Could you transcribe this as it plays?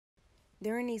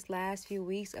During these last few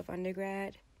weeks of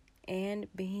undergrad and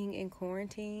being in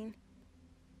quarantine,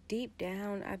 deep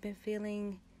down I've been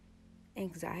feeling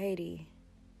anxiety,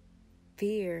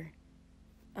 fear,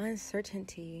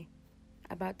 uncertainty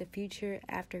about the future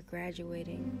after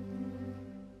graduating.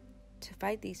 To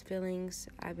fight these feelings,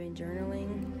 I've been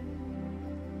journaling,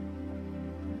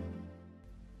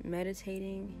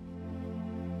 meditating,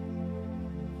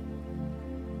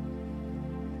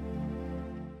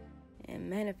 and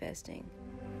manifesting.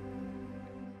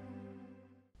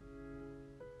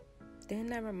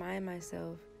 Then I remind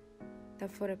myself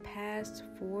that for the past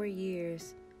 4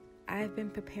 years, I've been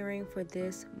preparing for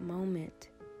this moment,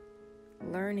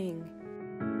 learning,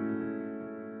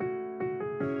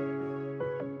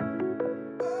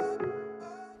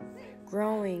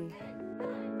 growing,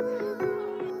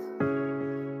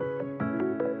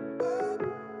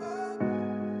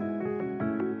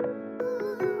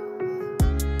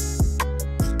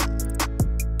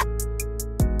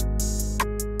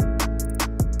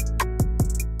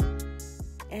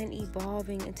 and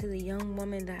evolving into the young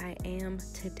woman that I am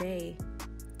today,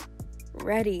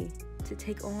 ready to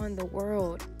take on the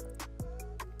world.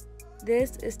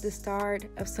 This is the start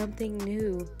of something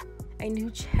new, a new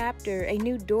chapter, a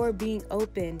new door being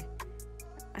opened.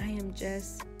 I am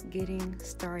just getting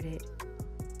started.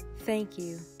 Thank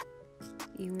you,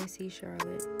 UNC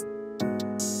Charlotte.